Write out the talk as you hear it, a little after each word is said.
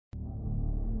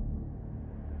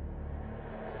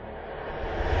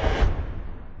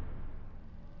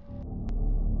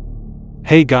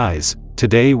Hey guys,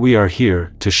 today we are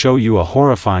here to show you a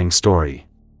horrifying story.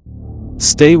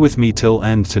 Stay with me till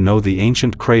end to know the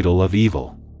ancient Cradle of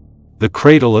Evil. The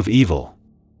Cradle of Evil.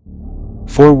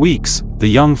 For weeks, the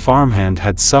young farmhand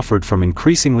had suffered from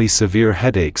increasingly severe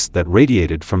headaches that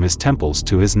radiated from his temples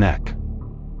to his neck.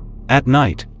 At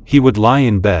night, he would lie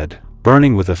in bed,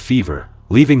 burning with a fever,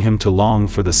 leaving him to long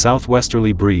for the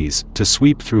southwesterly breeze to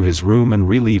sweep through his room and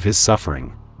relieve his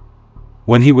suffering.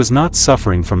 When he was not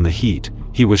suffering from the heat,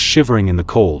 he was shivering in the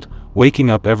cold, waking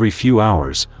up every few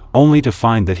hours, only to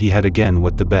find that he had again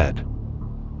wet the bed.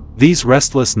 These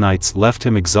restless nights left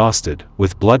him exhausted,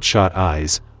 with bloodshot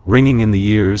eyes, ringing in the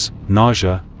ears,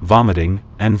 nausea, vomiting,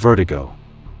 and vertigo.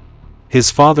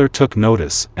 His father took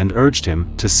notice and urged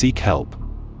him to seek help.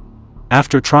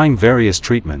 After trying various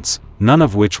treatments, none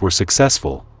of which were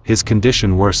successful, his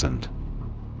condition worsened.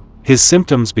 His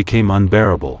symptoms became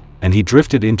unbearable, and he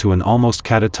drifted into an almost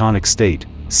catatonic state,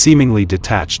 seemingly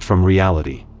detached from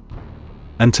reality.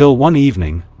 Until one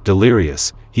evening,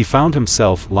 delirious, he found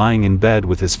himself lying in bed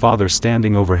with his father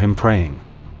standing over him praying.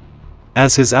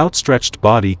 As his outstretched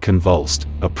body convulsed,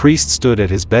 a priest stood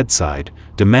at his bedside,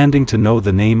 demanding to know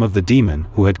the name of the demon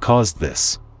who had caused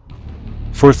this.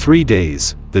 For 3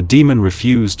 days, the demon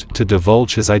refused to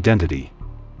divulge his identity.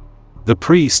 The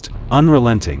priest,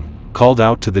 unrelenting, called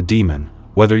out to the demon,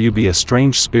 "Whether you be a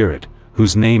strange spirit,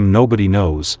 whose name nobody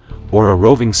knows, or a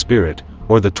roving spirit,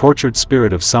 or the tortured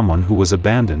spirit of someone who was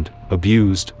abandoned,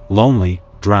 abused, lonely,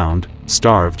 drowned,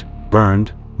 starved,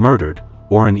 burned, murdered,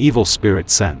 or an evil spirit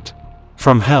sent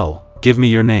from hell, give me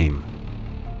your name."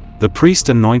 The priest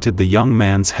anointed the young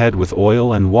man's head with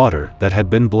oil and water that had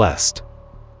been blessed.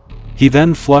 He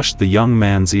then flushed the young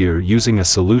man's ear using a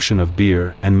solution of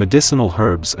beer and medicinal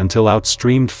herbs until out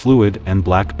streamed fluid and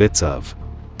black bits of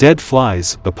dead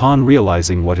flies. Upon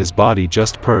realizing what his body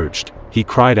just purged, he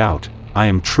cried out, "I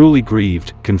am truly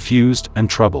grieved, confused, and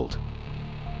troubled.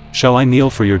 Shall I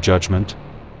kneel for your judgment?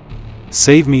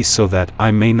 Save me so that I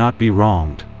may not be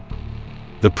wronged."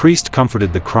 The priest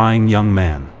comforted the crying young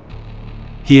man.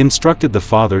 He instructed the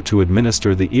father to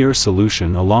administer the ear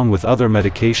solution along with other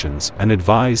medications and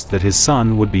advised that his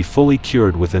son would be fully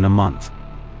cured within a month.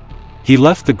 He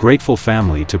left the grateful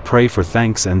family to pray for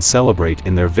thanks and celebrate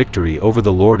in their victory over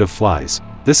the Lord of Flies.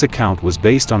 This account was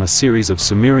based on a series of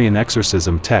Sumerian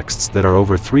exorcism texts that are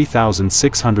over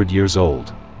 3,600 years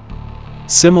old.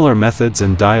 Similar methods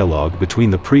and dialogue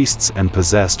between the priests and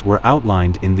possessed were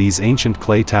outlined in these ancient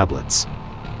clay tablets.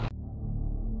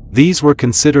 These were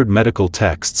considered medical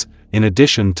texts, in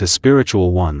addition to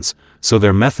spiritual ones, so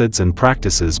their methods and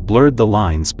practices blurred the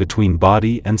lines between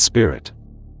body and spirit.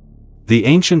 The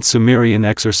ancient Sumerian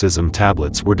exorcism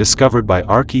tablets were discovered by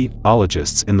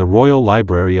archaeologists in the Royal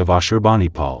Library of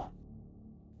Ashurbanipal.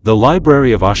 The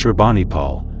Library of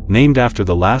Ashurbanipal, named after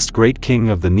the last great king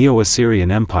of the Neo-Assyrian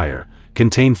Empire,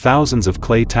 contained thousands of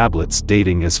clay tablets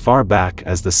dating as far back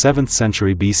as the 7th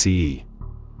century BCE.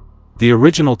 The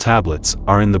original tablets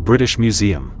are in the British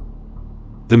Museum.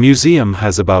 The museum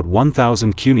has about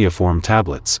 1,000 cuneiform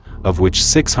tablets, of which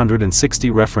 660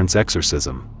 reference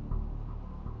exorcism.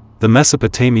 The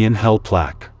Mesopotamian Hell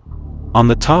Plaque. On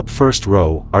the top first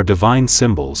row are divine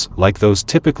symbols like those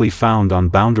typically found on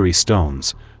boundary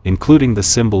stones, including the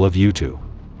symbol of Utu.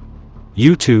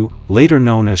 Utu, later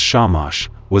known as Shamash,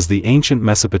 was the ancient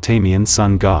Mesopotamian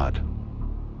sun god.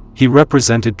 He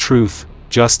represented truth,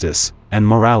 justice, and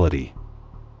morality.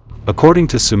 According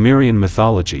to Sumerian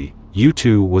mythology,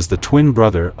 Utu was the twin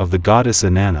brother of the goddess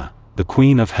Inanna, the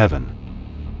queen of heaven.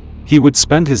 He would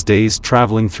spend his days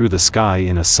traveling through the sky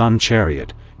in a sun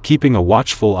chariot, keeping a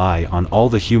watchful eye on all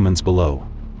the humans below.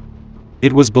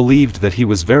 It was believed that he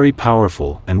was very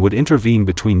powerful and would intervene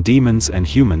between demons and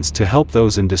humans to help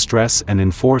those in distress and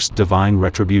enforce divine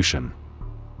retribution.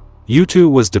 Utu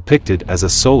was depicted as a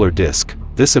solar disk.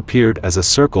 This appeared as a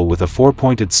circle with a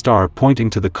four-pointed star pointing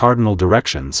to the cardinal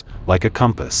directions, like a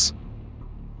compass.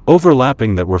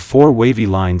 Overlapping that were 4 wavy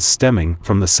lines stemming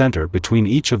from the center between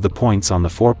each of the points on the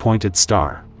four-pointed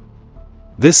star.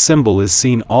 This symbol is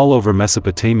seen all over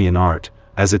Mesopotamian art,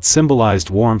 as it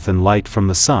symbolized warmth and light from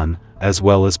the sun, as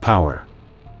well as power.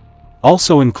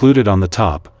 Also included on the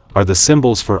top are the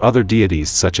symbols for other deities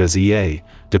such as Ea,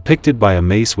 depicted by a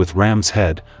mace with ram's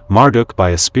head, Marduk by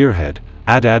a spearhead,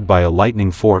 Adad by a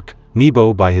lightning fork,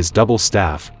 Nebo by his double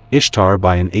staff, Ishtar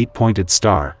by an 8-pointed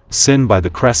star, Sin by the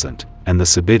crescent, and the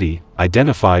Sabidi,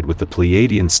 identified with the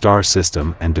Pleiadian star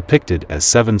system and depicted as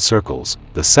 7 circles.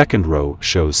 The second row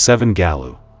shows 7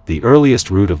 Galu, the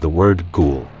earliest root of the word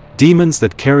ghoul, demons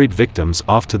that carried victims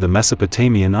off to the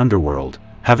Mesopotamian underworld,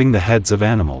 having the heads of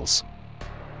animals.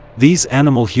 These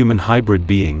animal-human hybrid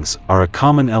beings are a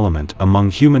common element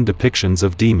among human depictions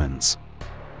of demons.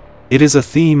 It is a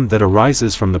theme that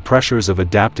arises from the pressures of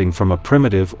adapting from a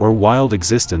primitive or wild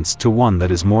existence to one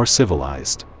that is more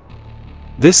civilized.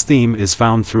 This theme is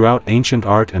found throughout ancient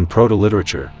art and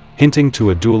proto-literature, hinting to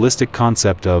a dualistic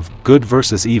concept of good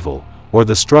versus evil, or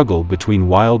the struggle between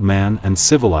wild man and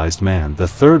civilized man. The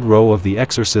third row of the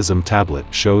exorcism tablet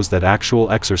shows that actual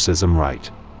exorcism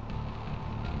rite.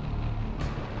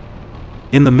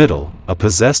 In the middle, a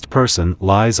possessed person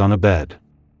lies on a bed.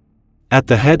 At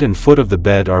the head and foot of the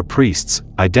bed are priests,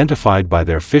 identified by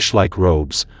their fish-like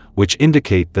robes, which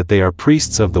indicate that they are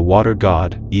priests of the water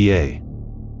god, Ea.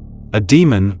 A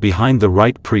demon behind the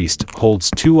right priest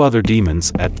holds two other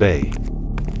demons at bay.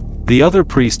 The other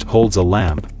priest holds a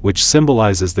lamp, which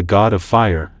symbolizes the god of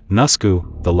fire,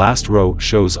 Nusku. The last row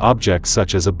shows objects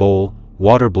such as a bowl,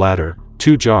 water bladder,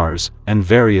 2 jars, and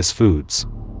various foods.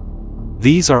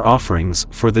 These are offerings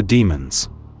for the demons.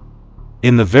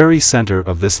 In the very center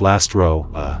of this last row,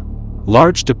 a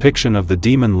large depiction of the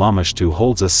demon Lamashtu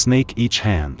holds a snake each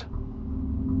hand.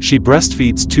 She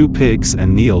breastfeeds 2 pigs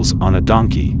and kneels on a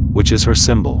donkey, which is her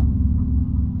symbol.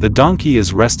 The donkey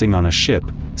is resting on a ship,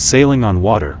 sailing on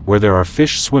water where there are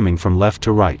fish swimming from left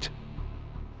to right.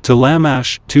 To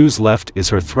Lamashtu's left is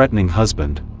her threatening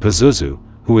husband, Pazuzu,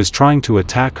 who is trying to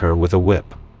attack her with a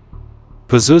whip.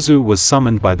 Pazuzu was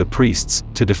summoned by the priests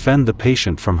to defend the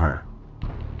patient from her.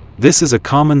 This is a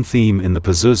common theme in the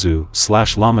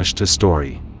Pazuzu/Lamashtu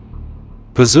story.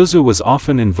 Pazuzu was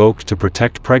often invoked to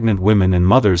protect pregnant women and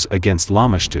mothers against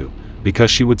Lamashtu,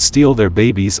 because she would steal their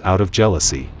babies out of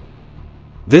jealousy.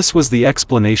 This was the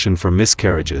explanation for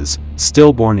miscarriages,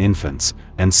 stillborn infants,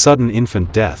 and sudden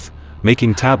infant death,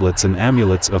 making tablets and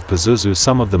amulets of Pazuzu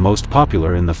some of the most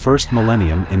popular in the first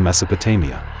millennium in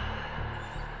Mesopotamia.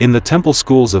 In the temple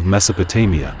schools of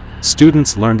Mesopotamia,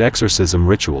 students learned exorcism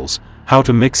rituals, how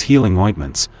to mix healing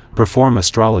ointments, perform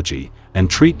astrology, and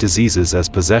treat diseases as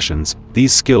possessions.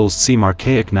 These skills seem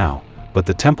archaic now, but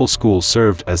the temple schools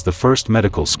served as the first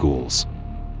medical schools.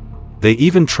 They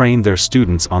even trained their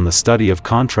students on the study of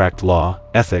contract law,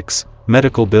 ethics,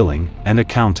 medical billing, and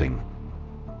accounting.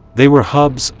 They were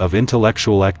hubs of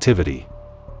intellectual activity.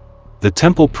 The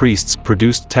temple priests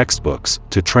produced textbooks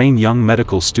to train young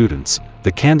medical students,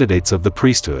 the candidates of the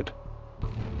priesthood.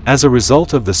 As a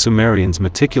result of the Sumerians'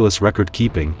 meticulous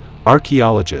record-keeping,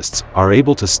 archaeologists are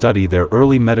able to study their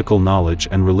early medical knowledge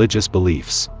and religious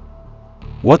beliefs.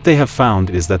 What they have found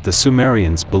is that the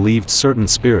Sumerians believed certain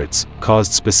spirits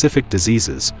caused specific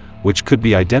diseases, which could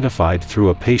be identified through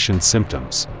a patient's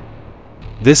symptoms.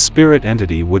 This spirit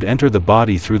entity would enter the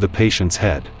body through the patient's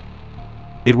head.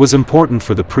 It was important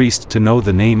for the priest to know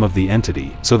the name of the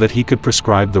entity so that he could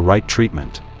prescribe the right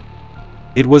treatment.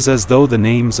 It was as though the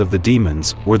names of the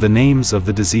demons were the names of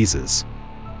the diseases.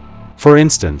 For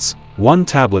instance, one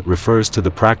tablet refers to the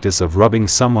practice of rubbing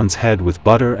someone's head with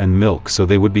butter and milk so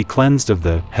they would be cleansed of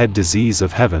the head disease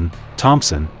of heaven.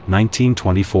 Thompson,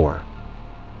 1924.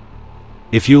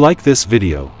 If you like this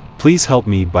video, please help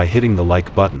me by hitting the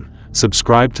like button,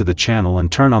 subscribe to the channel and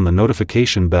turn on the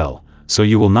notification bell, so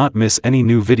you will not miss any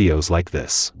new videos like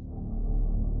this.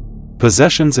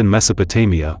 Possessions in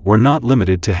Mesopotamia were not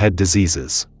limited to head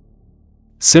diseases.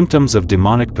 Symptoms of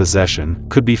demonic possession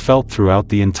could be felt throughout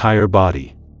the entire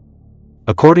body.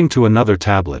 According to another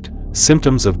tablet,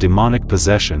 symptoms of demonic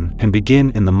possession can begin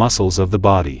in the muscles of the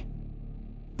body.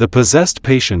 The possessed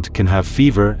patient can have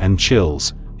fever and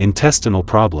chills, intestinal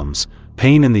problems,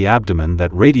 pain in the abdomen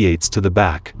that radiates to the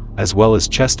back, as well as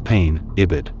chest pain,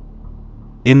 avid.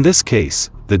 In this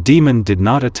case, the demon did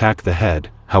not attack the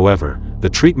head. However, the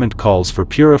treatment calls for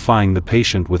purifying the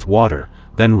patient with water,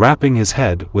 then wrapping his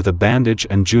head with a bandage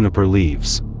and juniper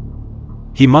leaves.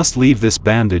 He must leave this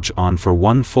bandage on for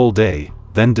 1 full day,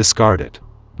 then discard it.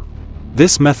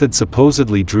 This method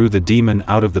supposedly drew the demon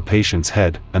out of the patient's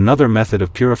head. Another method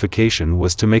of purification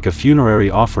was to make a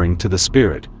funerary offering to the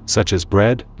spirit, such as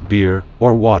bread, beer,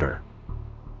 or water.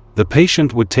 The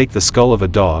patient would take the skull of a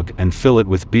dog and fill it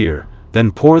with beer,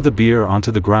 then pour the beer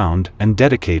onto the ground and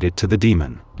dedicate it to the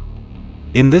demon.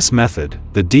 In this method,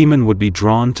 the demon would be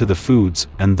drawn to the foods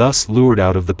and thus lured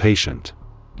out of the patient.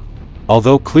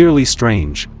 Although clearly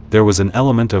strange, there was an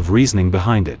element of reasoning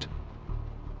behind it.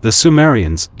 The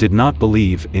Sumerians did not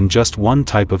believe in just one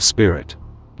type of spirit.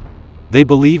 They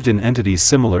believed in entities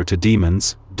similar to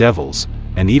demons, devils,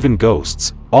 and even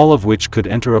ghosts, all of which could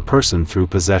enter a person through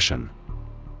possession.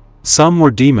 Some were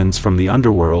demons from the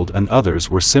underworld and others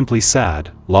were simply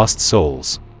sad, lost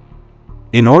souls.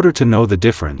 In order to know the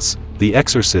difference, the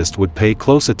exorcist would pay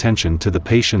close attention to the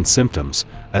patient's symptoms,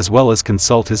 as well as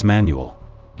consult his manual.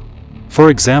 For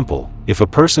example, if a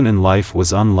person in life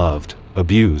was unloved,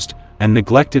 abused, and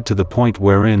neglected to the point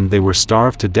wherein they were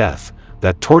starved to death,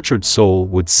 that tortured soul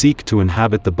would seek to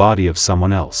inhabit the body of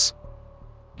someone else.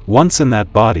 Once in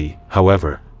that body,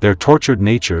 however, their tortured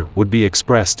nature would be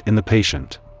expressed in the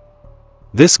patient.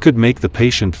 This could make the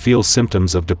patient feel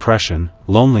symptoms of depression,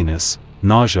 loneliness,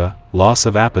 nausea, loss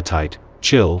of appetite,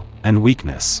 chill, and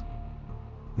weakness.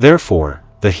 Therefore,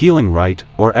 the healing rite,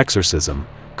 or exorcism,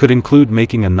 could include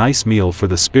making a nice meal for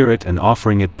the spirit and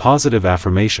offering it positive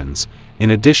affirmations.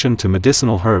 In addition to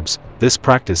medicinal herbs, this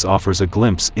practice offers a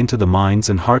glimpse into the minds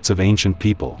and hearts of ancient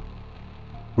people.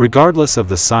 Regardless of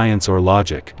the science or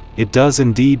logic, it does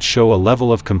indeed show a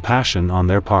level of compassion on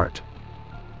their part.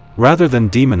 Rather than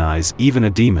demonize even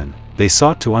a demon, they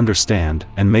sought to understand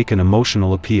and make an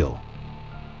emotional appeal.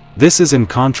 This is in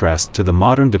contrast to the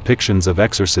modern depictions of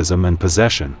exorcism and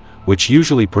possession, which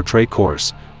usually portray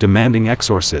coarse, demanding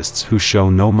exorcists who show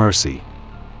no mercy.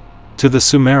 To the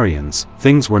Sumerians,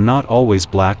 things were not always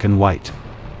black and white.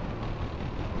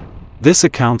 This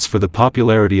accounts for the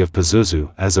popularity of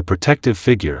Pazuzu as a protective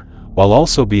figure, while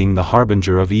also being the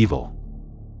harbinger of evil.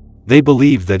 They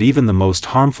believed that even the most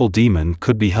harmful demon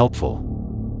could be helpful.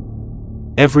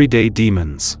 Everyday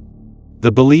demons.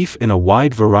 The belief in a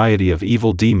wide variety of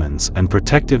evil demons and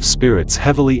protective spirits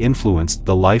heavily influenced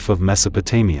the life of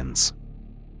Mesopotamians.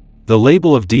 The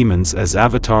label of demons as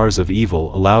avatars of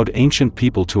evil allowed ancient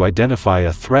people to identify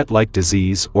a threat like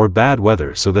disease or bad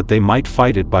weather so that they might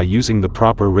fight it by using the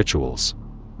proper rituals.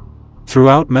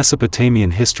 Throughout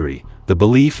Mesopotamian history, the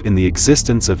belief in the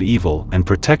existence of evil and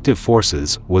protective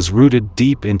forces was rooted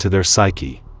deep into their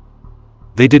psyche.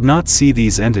 They did not see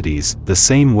these entities the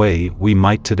same way we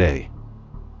might today.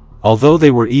 Although they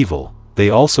were evil,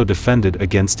 they also defended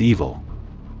against evil.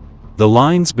 The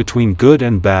lines between good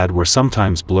and bad were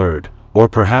sometimes blurred, or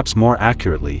perhaps more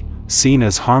accurately, seen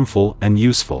as harmful and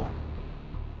useful.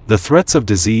 The threats of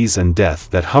disease and death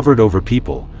that hovered over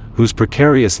people, whose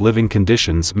precarious living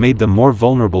conditions made them more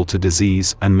vulnerable to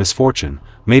disease and misfortune,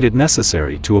 made it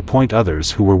necessary to appoint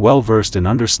others who were well versed in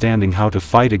understanding how to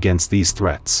fight against these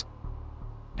threats.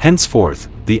 Henceforth,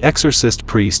 the exorcist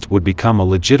priest would become a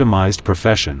legitimized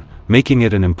profession, making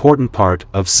it an important part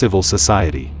of civil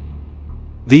society.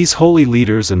 These holy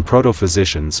leaders and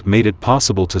proto-physicians made it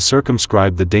possible to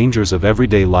circumscribe the dangers of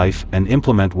everyday life and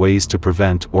implement ways to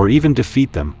prevent or even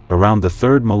defeat them. Around the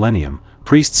 3rd millennium,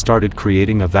 priests started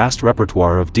creating a vast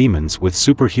repertoire of demons with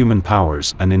superhuman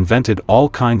powers and invented all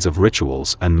kinds of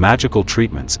rituals and magical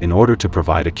treatments in order to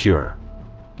provide a cure.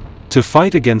 To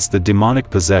fight against the demonic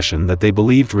possession that they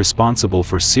believed responsible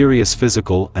for serious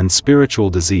physical and spiritual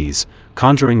disease,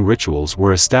 conjuring rituals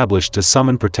were established to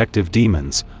summon protective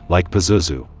demons, like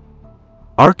Pazuzu.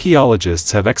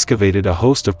 Archaeologists have excavated a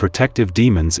host of protective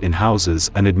demons in houses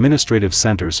and administrative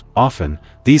centers. Often,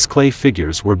 these clay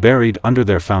figures were buried under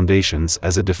their foundations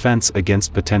as a defense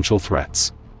against potential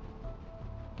threats.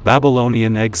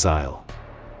 Babylonian exile.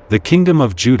 The kingdom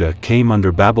of Judah came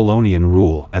under Babylonian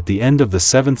rule at the end of the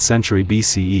 7th century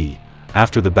BCE,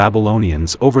 after the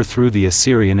Babylonians overthrew the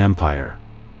Assyrian Empire.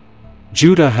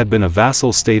 Judah had been a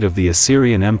vassal state of the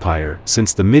Assyrian Empire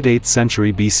since the mid-8th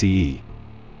century BCE.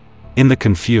 In the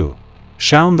confusion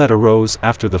that arose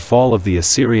after the fall of the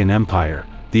Assyrian Empire,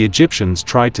 the Egyptians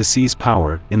tried to seize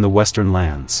power in the western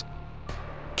lands.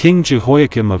 King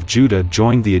Jehoiakim of Judah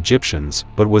joined the Egyptians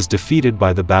but was defeated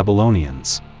by the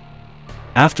Babylonians.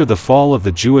 After the fall of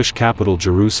the Jewish capital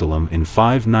Jerusalem in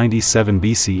 597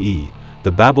 BCE,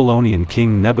 the Babylonian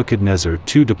king Nebuchadnezzar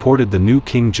II deported the new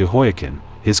king Jehoiakim,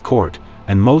 his court,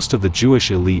 and most of the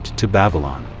Jewish elite to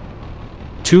Babylon.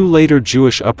 2 later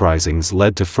Jewish uprisings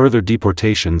led to further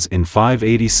deportations in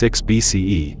 586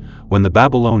 BCE, when the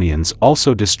Babylonians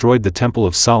also destroyed the Temple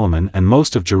of Solomon and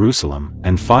most of Jerusalem,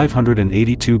 and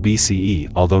 582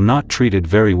 BCE. Although not treated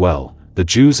very well, the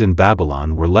Jews in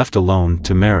Babylon were left alone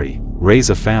to marry, raise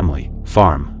a family,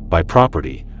 farm, buy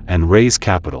property, and raise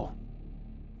capital.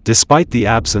 Despite the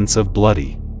absence of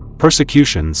bloody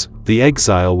persecutions, the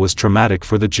exile was traumatic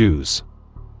for the Jews.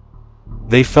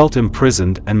 They felt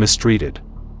imprisoned and mistreated.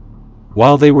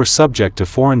 While they were subject to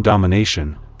foreign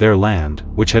domination, their land,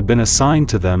 which had been assigned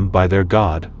to them by their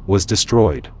God, was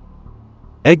destroyed.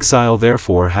 Exile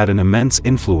therefore had an immense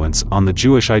influence on the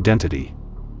Jewish identity.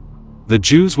 The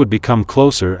Jews would become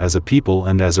closer as a people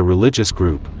and as a religious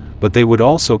group, but they would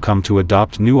also come to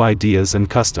adopt new ideas and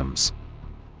customs.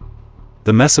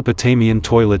 The Mesopotamian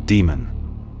toilet demon.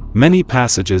 Many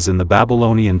passages in the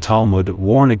Babylonian Talmud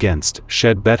warn against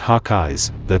Shed Bet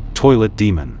Hakais, the toilet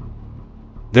demon.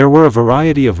 There were a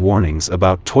variety of warnings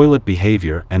about toilet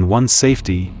behavior and one's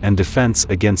safety and defense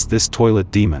against this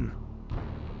toilet demon.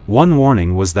 One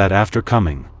warning was that after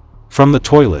coming from the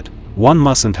toilet, one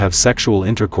mustn't have sexual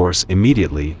intercourse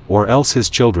immediately or else his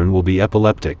children will be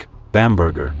epileptic.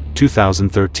 Bamberger,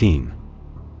 2013.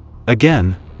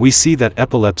 Again, we see that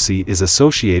epilepsy is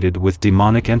associated with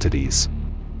demonic entities.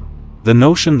 The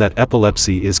notion that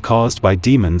epilepsy is caused by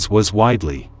demons was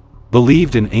widely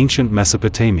believed in ancient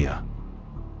Mesopotamia.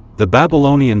 The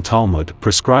Babylonian Talmud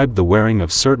prescribed the wearing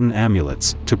of certain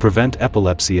amulets to prevent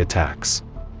epilepsy attacks.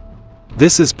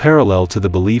 This is parallel to the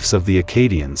beliefs of the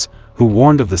Akkadians, who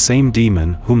warned of the same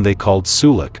demon whom they called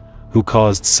Suluk, who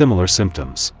caused similar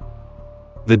symptoms.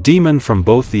 The demon from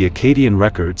both the Akkadian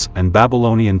records and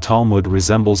Babylonian Talmud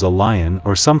resembles a lion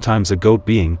or sometimes a goat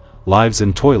being, lives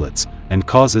in toilets, and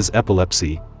causes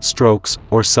epilepsy, strokes,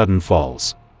 or sudden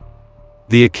falls.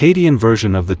 The Akkadian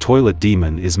version of the toilet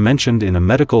demon is mentioned in a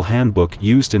medical handbook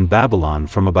used in Babylon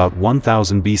from about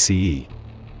 1000 BCE.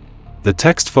 The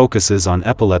text focuses on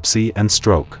epilepsy and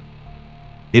stroke.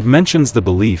 It mentions the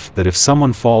belief that if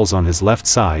someone falls on his left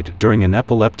side during an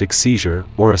epileptic seizure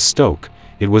or a stoke,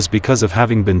 it was because of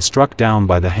having been struck down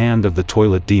by the hand of the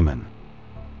toilet demon.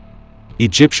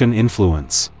 Egyptian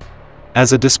influence.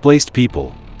 As a displaced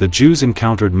people, the Jews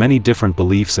encountered many different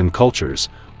beliefs and cultures,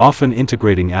 often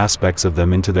integrating aspects of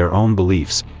them into their own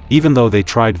beliefs, even though they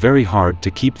tried very hard to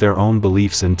keep their own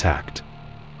beliefs intact.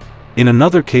 In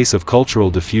another case of cultural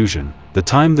diffusion, the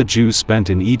time the Jews spent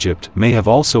in Egypt may have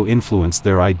also influenced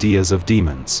their ideas of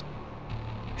demons.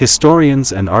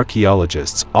 Historians and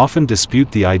archaeologists often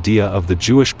dispute the idea of the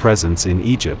Jewish presence in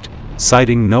Egypt,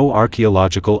 citing no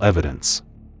archaeological evidence.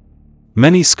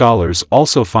 Many scholars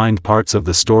also find parts of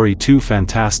the story too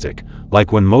fantastic,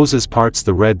 like when Moses parts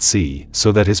the Red Sea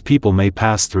so that his people may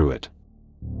pass through it.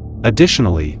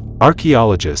 Additionally,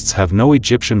 archaeologists have no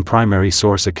Egyptian primary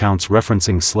source accounts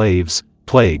referencing slaves,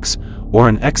 plagues, or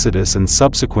an exodus and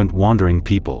subsequent wandering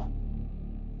people.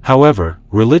 However,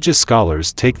 religious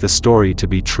scholars take the story to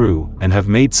be true and have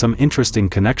made some interesting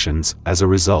connections as a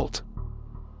result.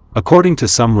 According to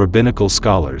some rabbinical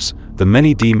scholars, the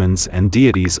many demons and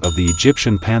deities of the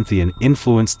Egyptian pantheon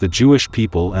influenced the Jewish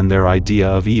people and their idea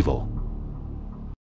of evil.